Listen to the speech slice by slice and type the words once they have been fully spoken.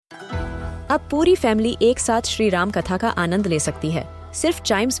अब पूरी फैमिली एक साथ श्री राम कथा का आनंद ले सकती है, सिर्फ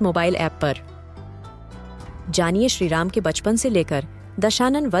चाइम्स मोबाइल ऐप पर। जानिए श्री राम के बचपन से लेकर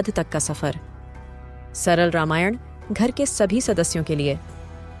दशानन वध तक का सफर। सरल रामायण घर के सभी सदस्यों के लिए।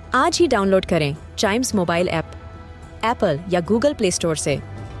 आज ही डाउनलोड करें चाइम्स मोबाइल ऐप, एप्पल या गूगल प्ले स्टोर से।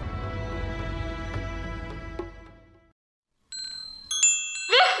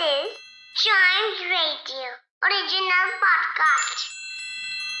 This is Chimes Radio original podcast.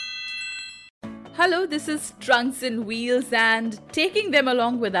 Hello, this is Trunks and Wheels, and taking them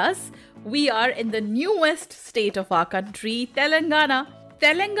along with us, we are in the newest state of our country, Telangana.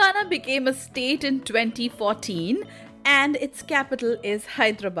 Telangana became a state in 2014 and its capital is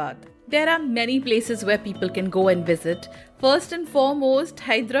Hyderabad. There are many places where people can go and visit. First and foremost,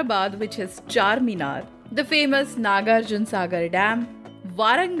 Hyderabad, which has Charminar, the famous Nagarjun Sagar Dam,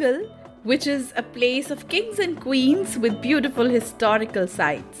 Warangal, which is a place of kings and queens with beautiful historical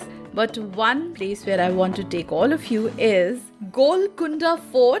sites. But one place where I want to take all of you is Golconda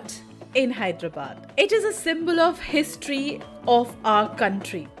Fort in Hyderabad. It is a symbol of history of our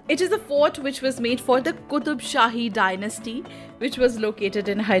country. It is a fort which was made for the Qutub Shahi dynasty, which was located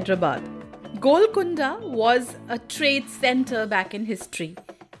in Hyderabad. Golconda was a trade center back in history,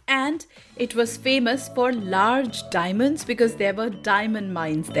 and it was famous for large diamonds because there were diamond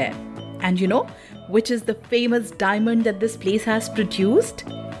mines there. And you know which is the famous diamond that this place has produced?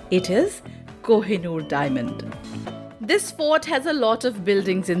 It is Kohinoor diamond. This fort has a lot of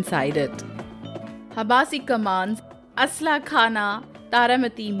buildings inside it. Habasi Commands, Asla Khana,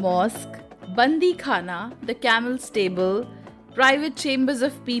 Taramati Mosque, Bandi Khana, the Camel Stable, private chambers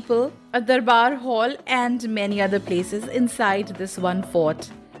of people, a Darbar Hall, and many other places inside this one fort.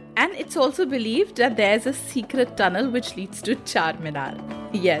 And it's also believed that there's a secret tunnel which leads to Charminar.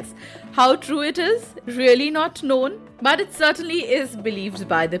 Yes, how true it is, really not known, but it certainly is believed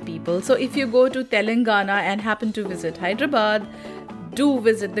by the people. So if you go to Telangana and happen to visit Hyderabad, do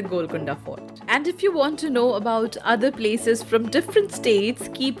visit the Golconda Fort. And if you want to know about other places from different states,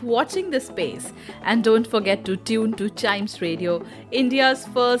 keep watching this space. And don't forget to tune to Chimes Radio, India's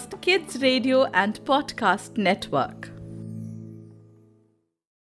first kids radio and podcast network.